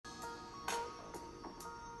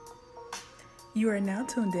You are now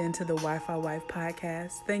tuned in to the Wi-Fi Wife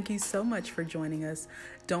podcast. Thank you so much for joining us.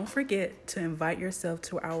 Don't forget to invite yourself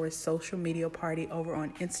to our social media party over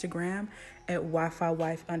on Instagram at Wi-Fi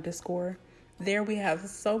Wife _ There we have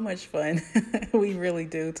so much fun. We really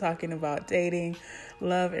do, talking about dating,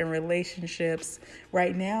 love, and relationships.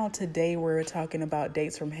 Right now, today, we're talking about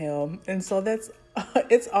dates from hell. And so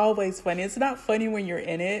it's always funny. It's not funny when you're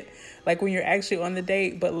in it, like when you're actually on the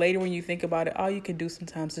date, but later when you think about it, all you can do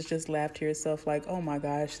sometimes is just laugh to yourself like, oh my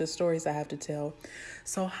gosh, the stories I have to tell.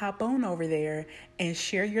 So hop on over there and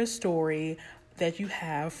share your story that you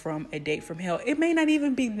have from a date from hell. It may not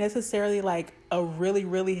even be necessarily like a really,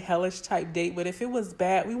 really hellish type date, but if it was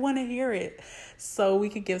bad, we want to hear it so we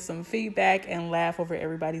could give some feedback and laugh over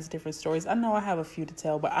everybody's different stories. I know I have a few to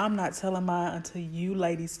tell, but I'm not telling mine until you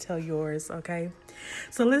ladies tell yours, okay?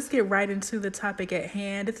 So let's get right into the topic at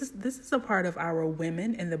hand. This is a part of our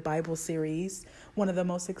Women in the Bible series, one of the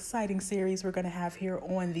most exciting series we're going to have here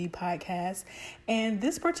on the podcast. And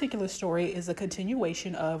this particular story is a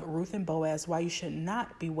continuation of Ruth and Boaz, why you should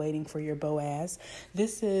not be waiting for your Boaz.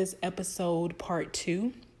 This is episode part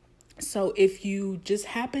 2. So if you just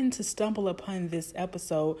happen to stumble upon this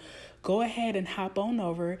episode, go ahead and hop on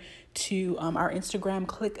over to our Instagram,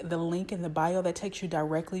 click the link in the bio that takes you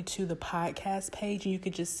directly to the podcast page, and you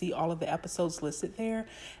can just see all of the episodes listed there,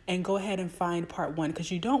 and go ahead and find part 1,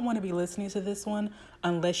 because you don't want to be listening to this one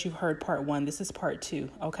unless you've heard part 1. This is part 2.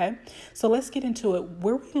 Okay, so let's get into it.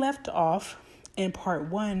 Where we left off in part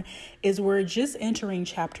 1 is we're just entering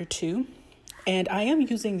chapter 2. And I am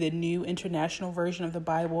using the New International Version of the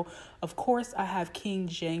Bible. Of course, I have King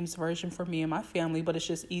James Version for me and my family, but it's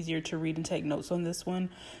just easier to read and take notes on this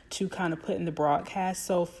one to kind of put in the broadcast.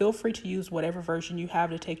 So feel free to use whatever version you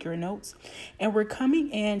have to take your notes. And we're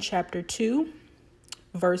coming in chapter 2,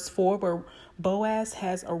 verse 4, where Boaz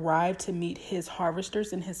has arrived to meet his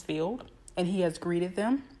harvesters in his field, and he has greeted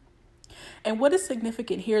them. And what is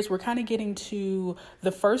significant here is we're kind of getting to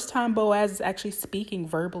the first time Boaz is actually speaking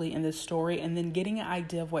verbally in this story, and then getting an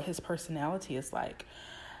idea of what his personality is like.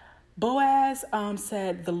 Boaz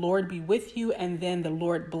said, "The Lord be with you," and then "The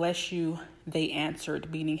Lord bless you," they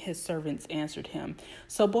answered, meaning his servants answered him.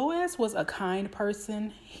 So Boaz was a kind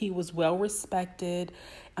person. He was well respected.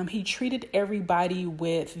 He treated everybody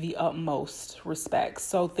with the utmost respect.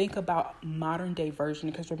 So think about modern day version,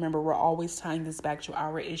 because remember, we're always tying this back to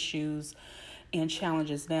our issues and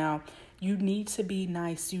challenges. Now, you need to be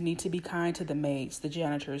nice. You need to be kind to the maids, the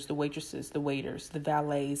janitors, the waitresses, the waiters, the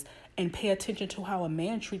valets, and pay attention to how a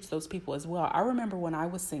man treats those people as well. I remember when I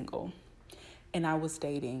was single and I was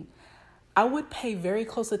dating, I would pay very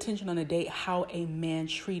close attention on a date how a man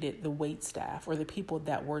treated the wait staff or the people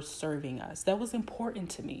that were serving us. That was important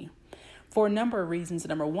to me for a number of reasons.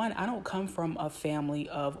 Number one, I don't come from a family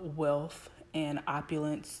of wealth and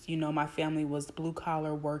opulence. You know, my family was blue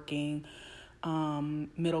collar working,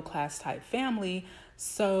 middle class type family.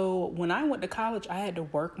 So when I went to college, I had to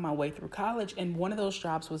work my way through college. And one of those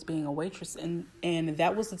jobs was being a waitress. And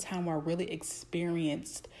that was the time where I really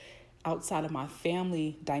experienced, outside of my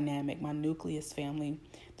family dynamic, my nucleus family,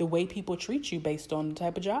 the way people treat you based on the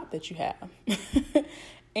type of job that you have.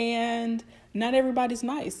 And not everybody's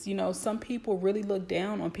nice. You know, some people really look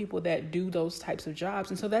down on people that do those types of jobs.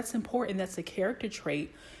 And so that's important. That's a character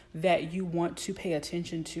trait that you want to pay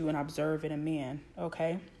attention to and observe in a man.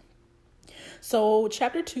 Okay. So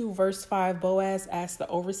chapter 2, verse 5, Boaz asked the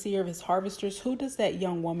overseer of his harvesters, "Who does that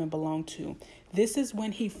young woman belong to?" This is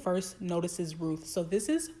when he first notices Ruth. So this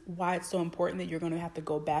is why it's so important that you're going to have to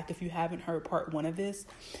go back if you haven't heard part 1 of this.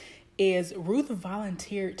 Is Ruth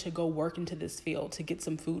volunteered to go work into this field to get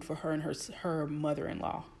some food for her and her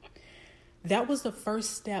mother-in-law. That was the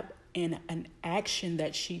first step in an action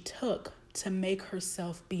that she took to make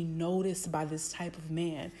herself be noticed by this type of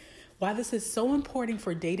man. Why this is so important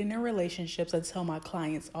for dating and relationships, I tell my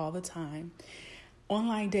clients all the time.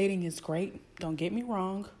 Online dating is great. Don't get me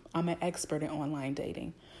wrong. I'm an expert in online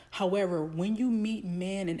dating. However, when you meet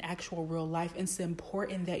men in actual real life, it's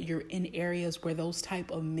important that you're in areas where those type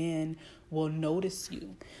of men will notice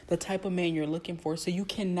you, the type of man you're looking for. So you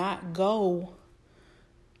cannot go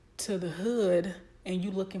to the hood and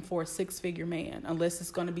you looking for a 6-figure man, unless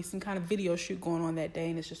it's going to be some kind of video shoot going on that day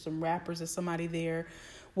and it's just some rappers or somebody there.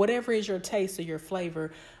 Whatever is your taste or your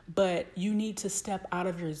flavor, but you need to step out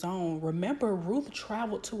of your zone. Remember, Ruth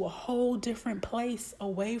traveled to a whole different place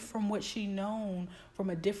away from what she known, from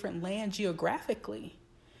a different land geographically.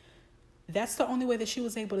 That's the only way that she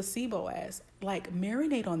was able to see Boaz. Like,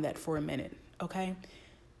 marinate on that for a minute, okay?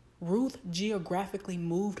 Ruth geographically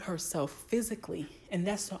moved herself physically, and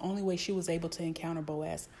that's the only way she was able to encounter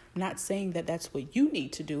Boaz. I'm not saying that that's what you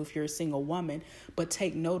need to do if you're a single woman, but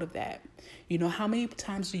take note of that. You know, how many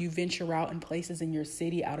times do you venture out in places in your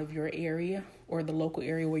city, out of your area or the local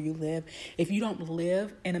area where you live? If you don't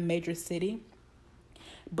live in a major city,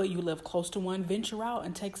 but you live close to one, venture out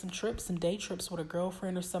and take some trips, some day trips with a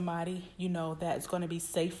girlfriend or somebody, you know, that's going to be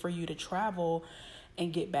safe for you to travel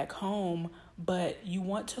and get back home. But you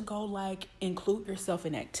want to go, like, include yourself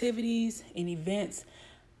in activities, in events,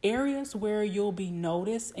 areas where you'll be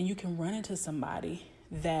noticed and you can run into somebody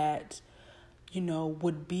that, you know,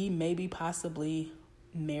 would be maybe possibly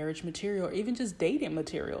marriage material or even just dating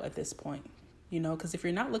material at this point. You know, because if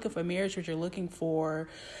you're not looking for marriage, but you're looking for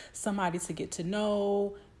somebody to get to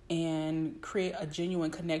know and create a genuine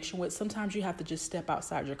connection with, sometimes you have to just step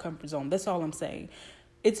outside your comfort zone. That's all I'm saying.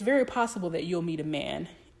 It's very possible that you'll meet a man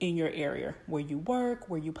in your area, where you work,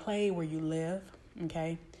 where you play, where you live.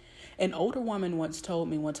 Okay. An older woman once told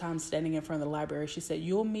me one time, standing in front of the library, she said,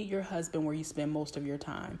 you'll meet your husband where you spend most of your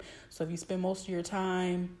time. So if you spend most of your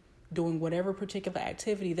time doing whatever particular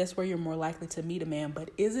activity, that's where you're more likely to meet a man.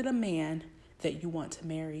 But is it a man that you want to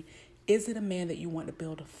marry? Is it a man that you want to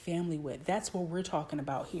build a family with? That's what we're talking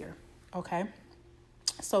about here. Okay.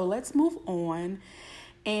 So let's move on.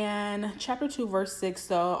 And chapter 2, verse 6,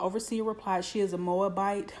 the overseer replied, she is a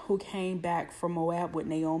Moabite who came back from Moab with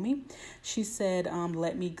Naomi. She said,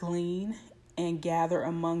 let me glean and gather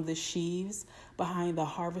among the sheaves behind the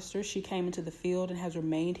harvesters. She came into the field and has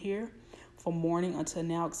remained here from morning until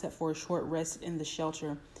now, except for a short rest in the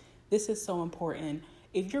shelter. This is so important.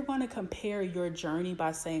 If you're going to compare your journey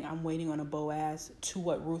by saying I'm waiting on a Boaz to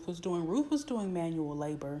what Ruth was doing manual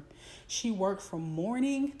labor. She worked from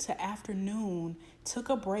morning to afternoon, took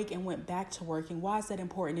a break and went back to working. Why is that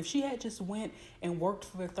important? If she had just went and worked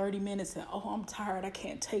for 30 minutes and, oh, I'm tired, I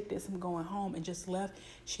can't take this, I'm going home, and just left,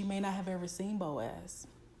 she may not have ever seen Boaz.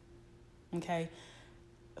 Okay.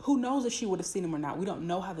 Who knows if she would have seen him or not? We don't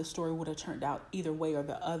know how the story would have turned out either way or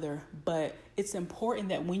the other. But it's important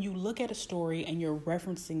that when you look at a story and you're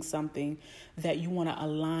referencing something that you want to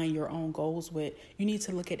align your own goals with, you need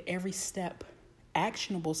to look at every step,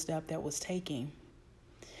 actionable step that was taken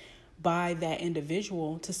by that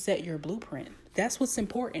individual to set your blueprint. That's what's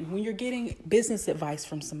important. When you're getting business advice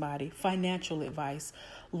from somebody, financial advice,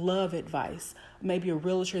 love advice, maybe a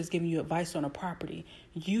realtor is giving you advice on a property,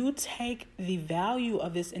 you take the value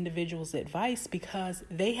of this individual's advice because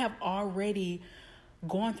they have already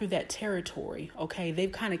gone through that territory. Okay.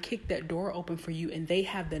 They've kind of kicked that door open for you, and they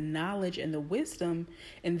have the knowledge and the wisdom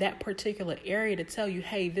in that particular area to tell you,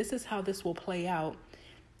 hey, this is how this will play out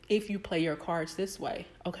if you play your cards this way.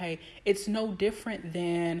 Okay. It's no different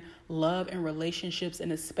than love and relationships.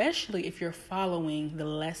 And especially if you're following the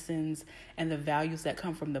lessons and the values that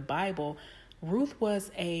come from the Bible. Ruth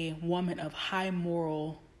was a woman of high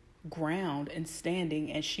moral ground and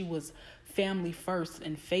standing, and she was family first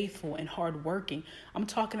and faithful and hardworking. I'm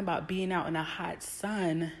talking about being out in a hot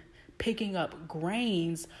sun, picking up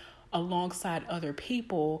grains alongside other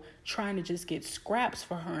people, trying to just get scraps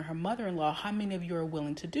for her and her mother-in-law. How many of you are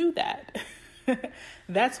willing to do that?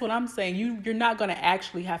 That's what I'm saying. You're not going to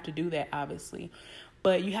actually have to do that, obviously,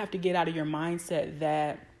 but you have to get out of your mindset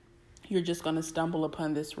that you're just going to stumble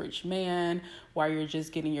upon this rich man while you're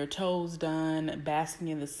just getting your toes done, basking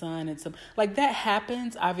in the sun, and some like that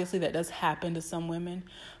happens. Obviously, that does happen to some women,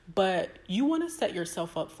 but you want to set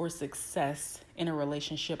yourself up for success in a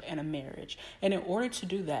relationship and a marriage. And in order to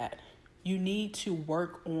do that, you need to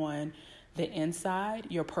work on the inside,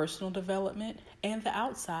 your personal development, and the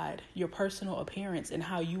outside, your personal appearance and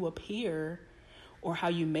how you appear or how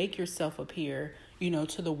you make yourself appear,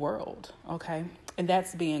 to the world. Okay. And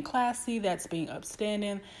that's being classy. That's being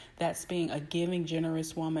upstanding. That's being a giving,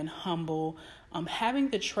 generous woman, humble, having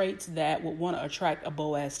the traits that would want to attract a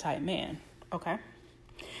Boaz type man. Okay.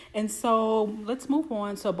 And so let's move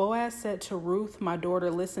on. So Boaz said to Ruth, my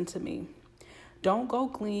daughter, listen to me. Don't go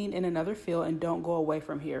glean in another field and don't go away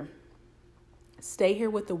from here. Stay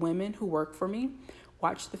here with the women who work for me.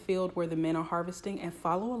 Watch the field where the men are harvesting and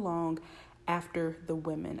follow along after the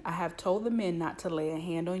women. I have told the men not to lay a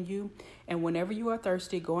hand on you. And whenever you are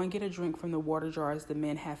thirsty, go and get a drink from the water jars the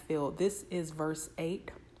men have filled. This is verse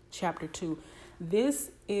 8, chapter 2. This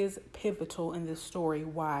is pivotal in this story.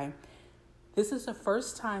 Why? This is the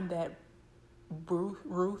first time that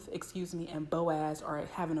Ruth, and Boaz are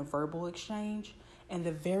having a verbal exchange. And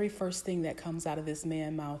the very first thing that comes out of this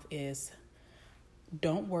man's mouth is,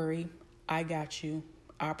 don't worry, I got you.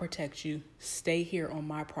 I'll protect you. Stay here on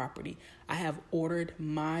my property. I have ordered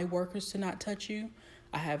my workers to not touch you.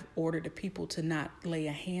 I have ordered the people to not lay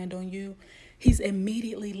a hand on you. He's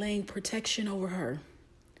immediately laying protection over her.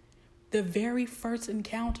 The very first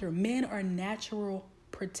encounter, men are natural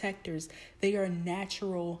protectors. They are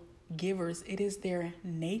natural givers. It is their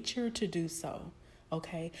nature to do so.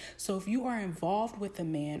 Okay, so if you are involved with a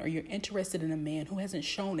man or you're interested in a man who hasn't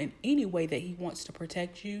shown in any way that he wants to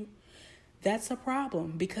protect you, that's a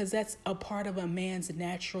problem, because that's a part of a man's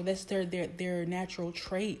natural, that's their natural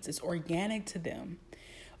traits. It's organic to them.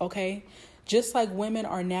 Okay, just like women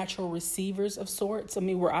are natural receivers of sorts. I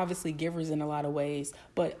mean, we're obviously givers in a lot of ways,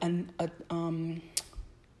 but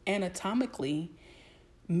anatomically,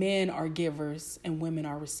 men are givers and women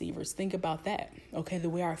are receivers. Think about that. Okay, the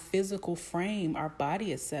way our physical frame, our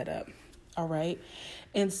body is set up. All right,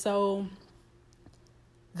 and so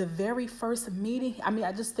the very first meeting, I mean,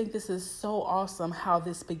 I just think this is so awesome how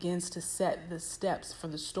this begins to set the steps for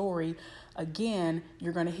the story. Again,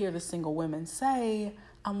 you're going to hear the single women say,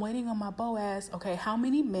 I'm waiting on my Boaz. Okay, how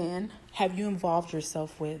many men have you involved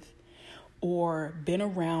yourself with or been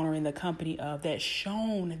around or in the company of that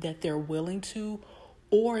shown that they're willing to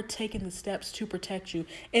or taking the steps to protect you?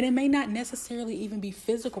 And it may not necessarily even be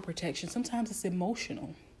physical protection. Sometimes it's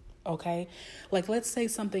emotional. Okay, like let's say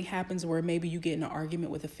something happens where maybe you get in an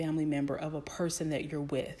argument with a family member of a person that you're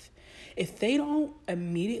with. If they don't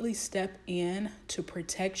immediately step in to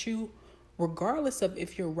protect you, regardless of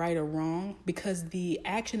if you're right or wrong, because the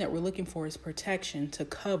action that we're looking for is protection, to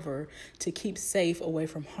cover, to keep safe away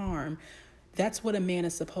from harm. That's what a man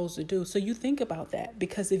is supposed to do. So you think about that,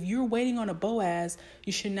 because if you're waiting on a Boaz,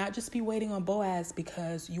 you should not just be waiting on Boaz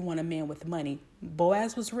because you want a man with money.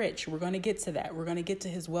 Boaz was rich. We're going to get to that. We're going to get to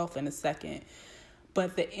his wealth in a second.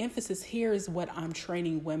 But the emphasis here is what I'm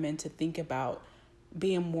training women to think about.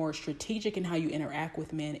 Being more strategic in how you interact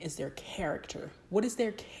with men is their character. What is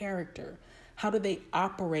their character? How do they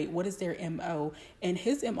operate? What is their MO? And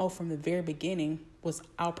his MO from the very beginning was,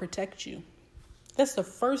 I'll protect you. That's the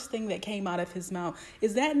first thing that came out of his mouth.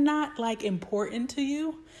 Is that not like important to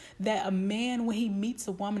you? That a man, when he meets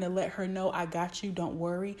a woman, to let her know, I got you, don't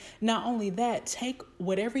worry. Not only that, take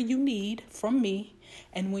whatever you need from me.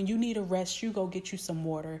 And when you need a rest, you go get you some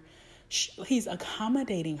water. He's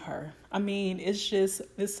accommodating her. I mean, it's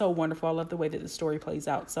so wonderful. I love the way that the story plays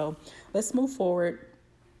out. So let's move forward.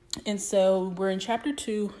 And so we're in chapter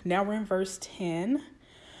 2. Now we're in verse 10.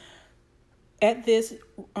 At this,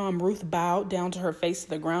 Ruth bowed down to her face to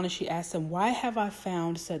the ground, and she asked him, why have I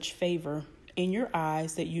found such favor in your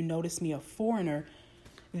eyes that you notice me a foreigner?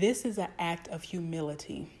 This is an act of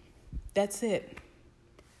humility. That's it.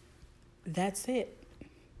 That's it.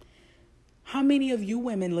 How many of you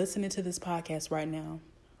women listening to this podcast right now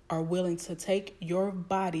are willing to take your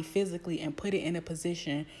body physically and put it in a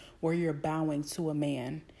position where you're bowing to a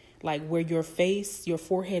man? Like where your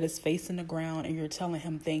forehead is facing the ground and you're telling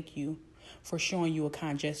him thank you for showing you a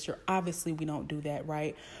kind gesture. Obviously, we don't do that,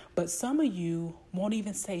 right? But some of you won't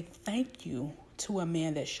even say thank you to a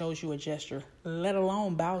man that shows you a gesture, let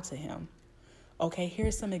alone bow to him. Okay,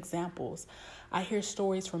 here's some examples. I hear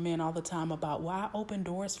stories from men all the time about, well, I open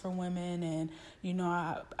doors for women and,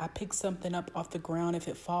 I pick something up off the ground if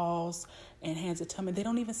it falls and hands it to me. They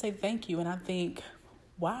don't even say thank you. And I think,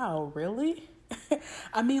 wow, really?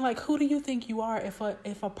 I mean, like, who do you think you are? If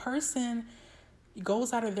a person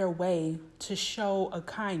goes out of their way to show a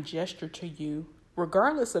kind gesture to you,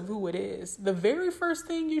 regardless of who it is, the very first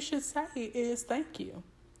thing you should say is thank you.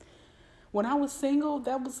 When I was single,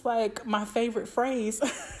 that was like my favorite phrase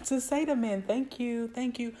to say to men, thank you,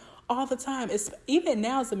 all the time. It's even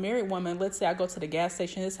now as a married woman, let's say I go to the gas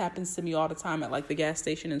station. This happens to me all the time at like the gas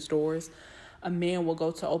station and stores. A man will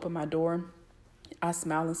go to open my door. I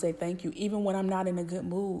smile and say thank you, even when I'm not in a good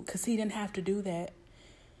mood, because he didn't have to do that.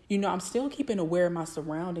 I'm still keeping aware of my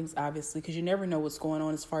surroundings, obviously, because you never know what's going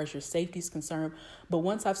on as far as your safety is concerned. But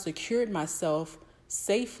once I've secured myself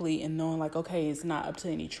safely and knowing like, okay, it's not up to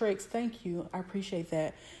any tricks, thank you, I appreciate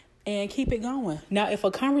that, and keep it going. Now, if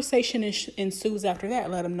a conversation ensues after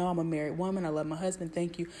that, let them know I'm a married woman. I love my husband.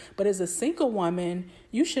 Thank you. But as a single woman,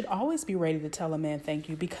 you should always be ready to tell a man thank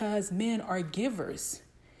you, because men are givers.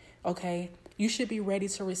 Okay. You should be ready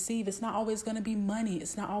to receive. It's not always going to be money.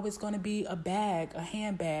 It's not always going to be a bag, a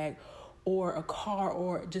handbag, or a car,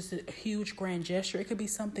 or just a huge grand gesture. It could be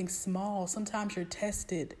something small. Sometimes you're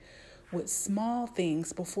tested with small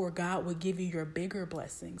things before God will give you your bigger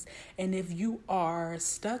blessings. And if you are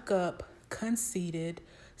stuck up, conceited,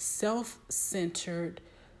 self-centered,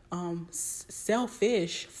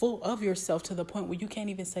 selfish, full of yourself to the point where you can't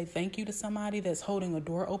even say thank you to somebody that's holding a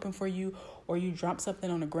door open for you, or you drop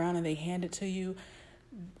something on the ground and they hand it to you,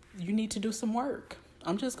 you need to do some work.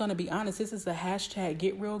 I'm just going to be honest. This is a hashtag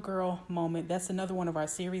Get Real Girl moment. That's another one of our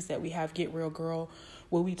series that we have, Get Real Girl,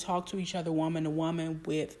 where we talk to each other woman to woman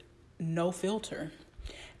with no filter.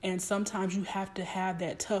 And sometimes you have to have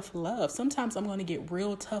that tough love. Sometimes I'm going to get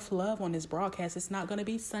real tough love on this broadcast. It's not going to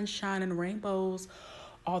be sunshine and rainbows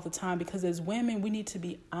all the time, because as women, we need to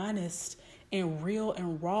be honest and real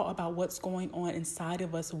and raw about what's going on inside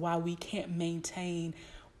of us, why we can't maintain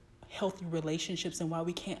healthy relationships and why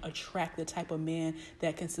we can't attract the type of men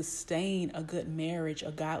that can sustain a good marriage,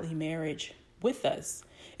 a godly marriage with us.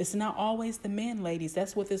 It's not always the men, ladies.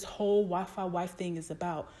 That's what this whole Wi-Fi wife thing is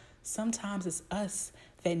about. Sometimes it's us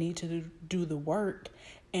that need to do the work,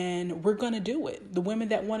 and we're going to do it. The women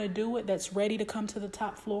that want to do it, that's ready to come to the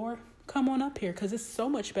top floor, come on up here, because it's so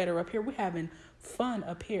much better up here. We're having fun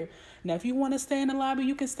up here. Now, if you want to stay in the lobby,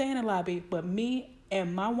 you can stay in the lobby. But me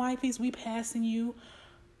and my wifeys, we passing you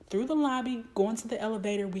through the lobby, going to the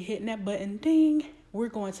elevator, we hitting that button, ding, we're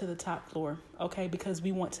going to the top floor, okay? Because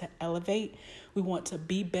we want to elevate, we want to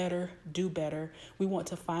be better, do better. We want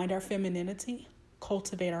to find our femininity,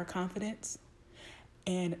 cultivate our confidence,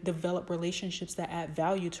 and develop relationships that add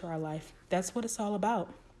value to our life. That's what it's all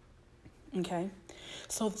about, okay?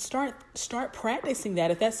 So start practicing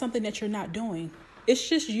that if that's something that you're not doing. It's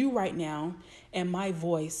just you right now and my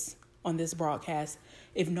voice on this broadcast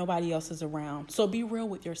if nobody else is around. So be real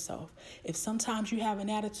with yourself. If sometimes you have an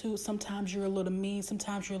attitude, sometimes you're a little mean,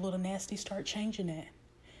 sometimes you're a little nasty, start changing that.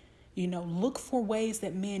 Look for ways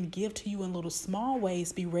that men give to you in little small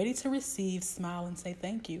ways. Be ready to receive, smile, and say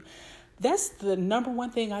thank you. That's the number one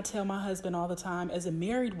thing I tell my husband all the time as a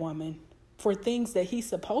married woman. For things that he's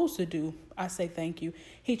supposed to do, I say thank you.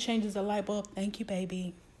 He changes a light bulb. Thank you,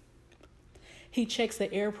 baby. He checks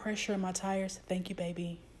the air pressure in my tires. Thank you,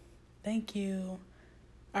 baby. Thank you.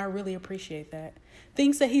 I really appreciate that.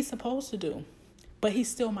 Things that he's supposed to do. But he's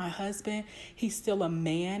still my husband. He's still a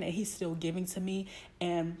man, and he's still giving to me.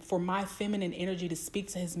 And for my feminine energy to speak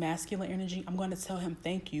to his masculine energy, I'm going to tell him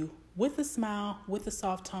thank you with a smile, with a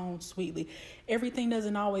soft tone, sweetly. Everything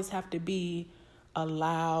doesn't always have to be a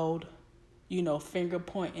loud, finger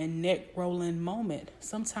point and neck rolling moment.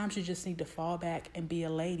 Sometimes you just need to fall back and be a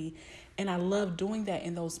lady. And I love doing that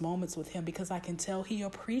in those moments with him because I can tell he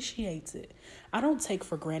appreciates it. I don't take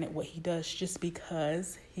for granted what he does just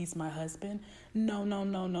because he's my husband.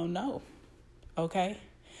 No. Okay?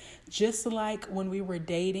 Just like when we were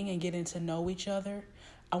dating and getting to know each other,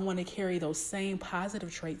 I want to carry those same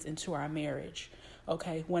positive traits into our marriage.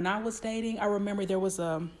 Okay? When I was dating, I remember there was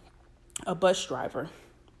a bus driver.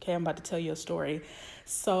 Okay, I'm about to tell you a story.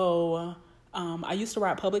 So I used to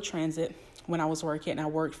ride public transit when I was working. I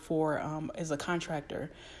worked for as a contractor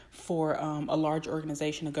for a large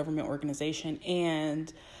organization, a government organization.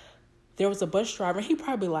 And there was a bus driver. He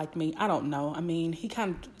probably liked me. I don't know. I mean, he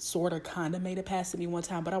kind of made it past me one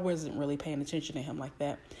time, but I wasn't really paying attention to him like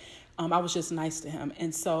that. I was just nice to him.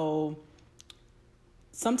 And so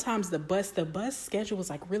sometimes the bus schedule was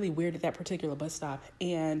like really weird at that particular bus stop.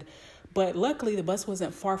 But luckily the bus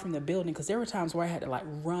wasn't far from the building, because there were times where I had to like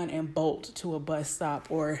run and bolt to a bus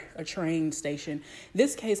stop or a train station. In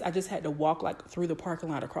this case, I just had to walk like through the parking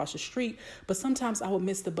lot across the street. But sometimes I would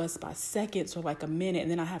miss the bus by seconds or like a minute,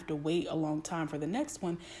 and then I have to wait a long time for the next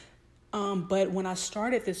one. But when I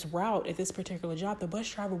started this route at this particular job, the bus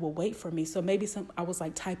driver will wait for me. So maybe I was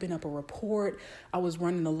like typing up a report. I was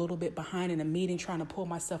running a little bit behind in a meeting, trying to pull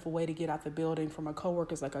myself away to get out the building from my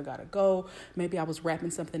coworkers. Like, I got to go. Maybe I was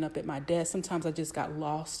wrapping something up at my desk. Sometimes I just got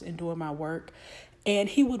lost in doing my work, and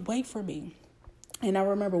he would wait for me. And I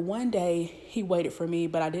remember one day he waited for me,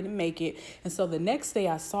 but I didn't make it. And so the next day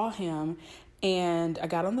I saw him, and I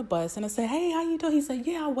got on the bus and I said, "Hey, how you doing?" He said,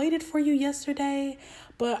 "Yeah, I waited for you yesterday,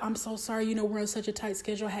 but I'm so sorry, we're on such a tight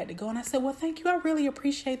schedule. I had to go." And I said, "Well, thank you. I really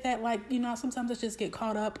appreciate that. Like, sometimes I just get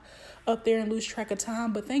caught up there and lose track of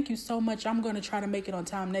time, but thank you so much. I'm going to try to make it on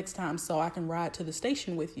time next time so I can ride to the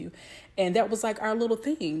station with you." And that was like our little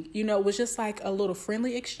thing. It was just like a little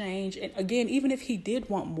friendly exchange. And again, even if he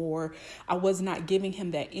did want more, I was not giving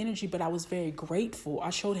him that energy, but I was very grateful.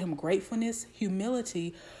 I showed him gratefulness,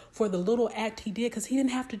 humility for the little act he did, because he didn't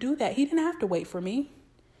have to do that. He didn't have to wait for me.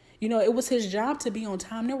 It was his job to be on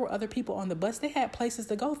time. There were other people on the bus. They had places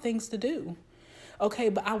to go, things to do. Okay,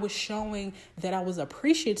 but I was showing that I was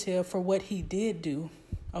appreciative for what he did do.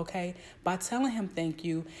 Okay, by telling him thank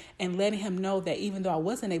you and letting him know that even though I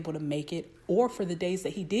wasn't able to make it, or for the days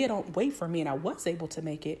that he did wait for me and I was able to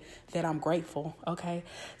make it, that I'm grateful. Okay,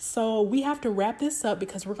 so we have to wrap this up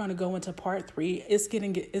because we're going to go into part 3. It's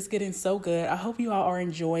getting so good. I hope you all are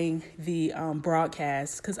enjoying the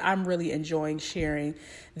broadcast, because I'm really enjoying sharing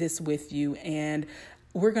this with you. And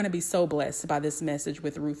we're going to be so blessed by this message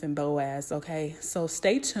with Ruth and Boaz. Okay, so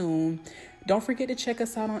stay tuned. Don't forget to check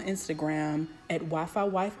us out on Instagram at Wi-Fi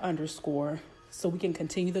Wife _ so we can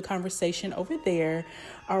continue the conversation over there.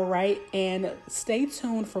 All right. And stay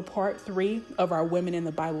tuned for part 3 of our Women in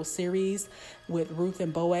the Bible series with Ruth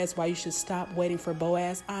and Boaz, Why You Should Stop Waiting for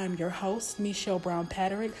Boaz. I'm your host, Michelle Brown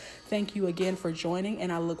Patrick. Thank you again for joining, and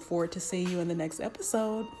I look forward to seeing you in the next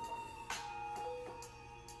episode.